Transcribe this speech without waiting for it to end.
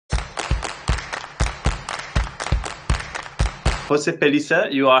José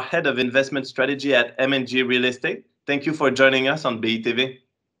Pellicer, you are Head of Investment Strategy at M&G Real Estate. Thank you for joining us on BiTV.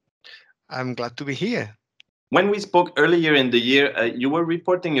 I'm glad to be here. When we spoke earlier in the year, you were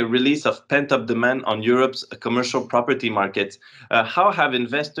reporting a release of pent-up demand on Europe's commercial property markets. How have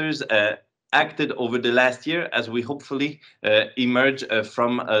investors acted over the last year as we hopefully emerge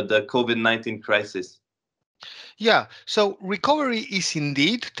from the COVID-19 crisis? Yeah, so recovery is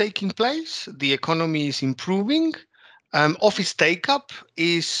indeed taking place. The economy is improving. Office take-up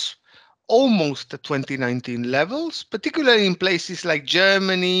is almost at 2019 levels, particularly in places like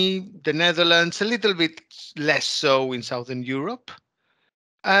Germany, the Netherlands, a little bit less so in Southern Europe.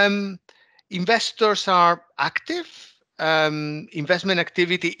 Investors are active. Investment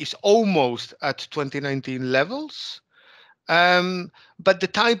activity is almost at 2019 levels. But the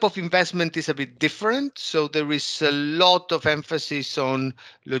type of investment is a bit different. So there is a lot of emphasis on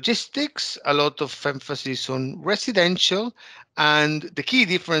logistics, a lot of emphasis on residential. And the key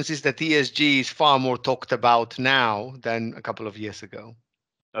difference is that ESG is far more talked about now than a couple of years ago.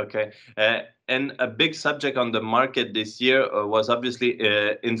 Okay. And a big subject on the market this year was obviously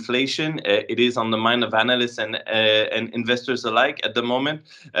inflation. It is on the mind of analysts and investors alike at the moment.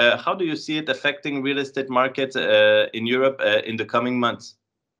 How do you see it affecting real estate markets in Europe in the coming months?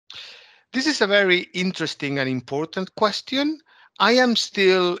 This is a very interesting and important question. I am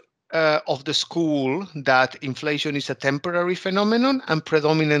still of the school that inflation is a temporary phenomenon and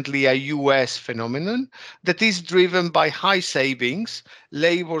predominantly a US phenomenon that is driven by high savings,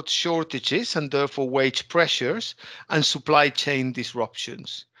 labor shortages, and therefore wage pressures and supply chain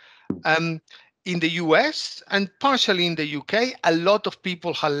disruptions. In the US and partially in the UK, a lot of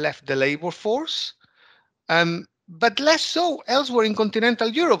people have left the labor force. But less so elsewhere in continental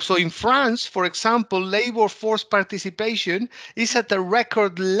Europe. So in France, for example, labor force participation is at a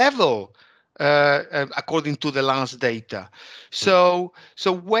record level, according to the last data. So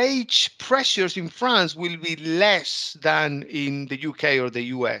wage pressures in France will be less than in the UK or the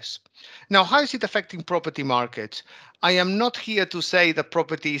US. Now, how is it affecting property markets? I am not here to say that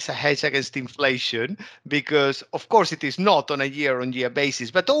property is a hedge against inflation, because of course it is not on a year-on-year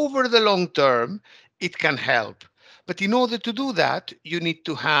basis, but over the long term, it can help. But in order to do that, you need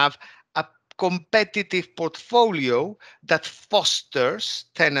to have a competitive portfolio that fosters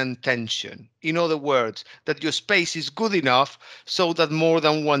tenant tension. In other words, that your space is good enough so that more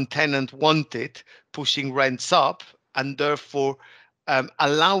than one tenant want it, pushing rents up, and therefore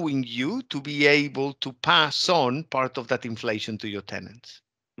allowing you to be able to pass on part of that inflation to your tenants.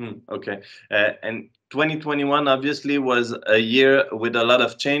 Okay. And 2021 obviously was a year with a lot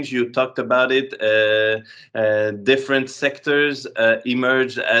of change. You talked about it. Different sectors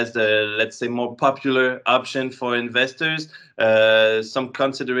emerged as the, let's say, more popular option for investors. Some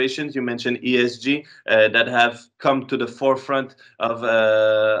considerations, you mentioned ESG, that have come to the forefront of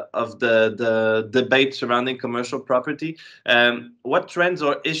the debate surrounding commercial property. What trends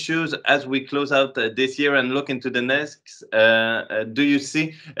or issues, as we close out this year and look into the next, do you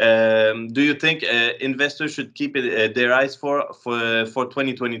see? Do you think investors should keep their eyes for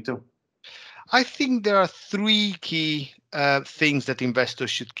 2022? I think there are three key things that investors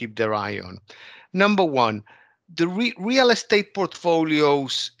should keep their eye on. Number one, the real estate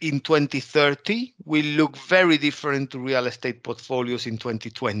portfolios in 2030 will look very different to real estate portfolios in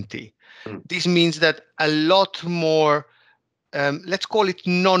 2020. This means that a lot more, let's call it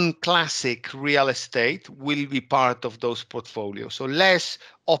non-classic real estate, will be part of those portfolios. So less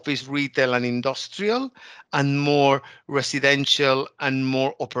office, retail, and industrial, and more residential and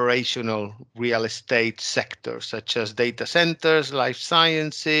more operational real estate sectors, such as data centers, life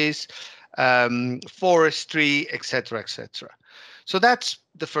sciences, forestry, etc., etc. So that's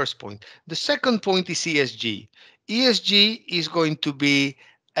the first point. The second point is ESG. ESG is going to be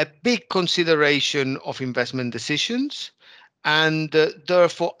a big consideration of investment decisions. And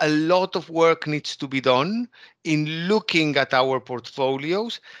therefore, a lot of work needs to be done in looking at our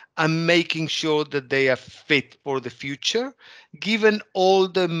portfolios and making sure that they are fit for the future, given all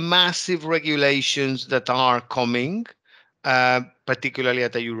the massive regulations that are coming, particularly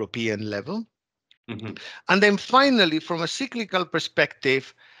at the European level. Mm-hmm. And then finally, from a cyclical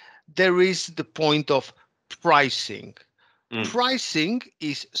perspective, there is the point of pricing. Pricing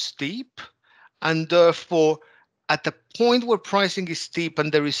is steep, and therefore, at the point where pricing is steep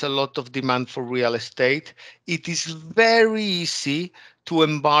and there is a lot of demand for real estate, it is very easy to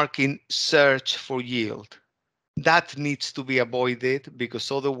embark in search for yield. That needs to be avoided,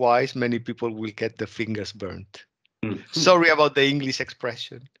 because otherwise many people will get their fingers burnt. Sorry about the English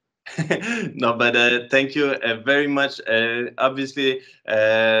expression. No, but thank you very much. Obviously,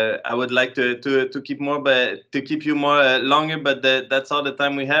 I would like to keep more, but to keep you more longer. But that's all the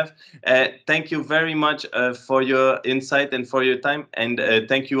time we have. Thank you very much for your insight and for your time, and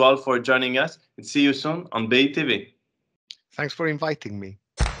thank you all for joining us. And see you soon on BiTV. Thanks for inviting me.